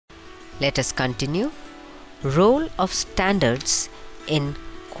Let us continue. Role of standards in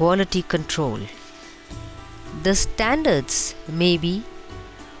quality control. The standards may be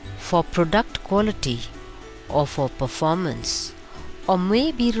for product quality or for performance, or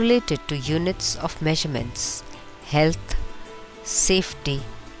may be related to units of measurements, health, safety,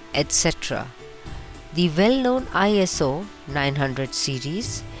 etc. The well-known ISO 900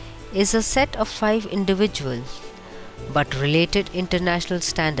 series is a set of 5 individual but related international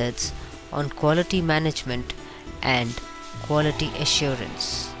standards on quality management and quality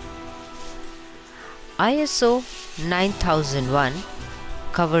assurance. ISO 9001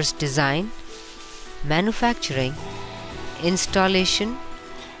 covers design, manufacturing, installation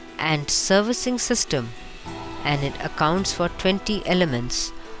and servicing system, and it accounts for 20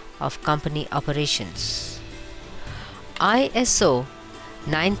 elements of company operations. ISO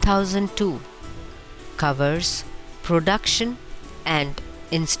 9002 covers production and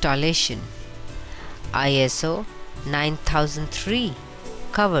installation. ISO 9003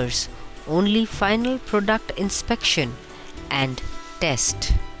 covers only final product inspection and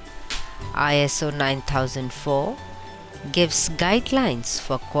test. ISO 9004 gives guidelines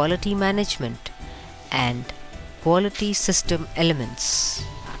for quality management and quality system elements.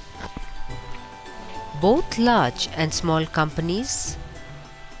 Both large and small companies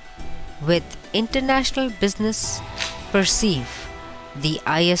with international business perceive the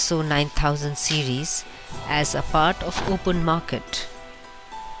ISO 9000 series as a part of open market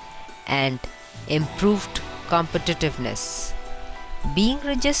and improved competitiveness. Being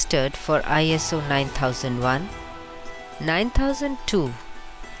registered for ISO 9001, 9002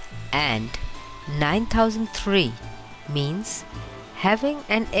 and 9003 means having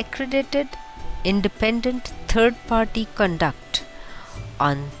an accredited independent third-party conduct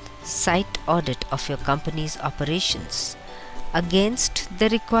on-site audit of your company's operations against the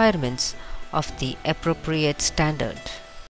requirements of the appropriate standard.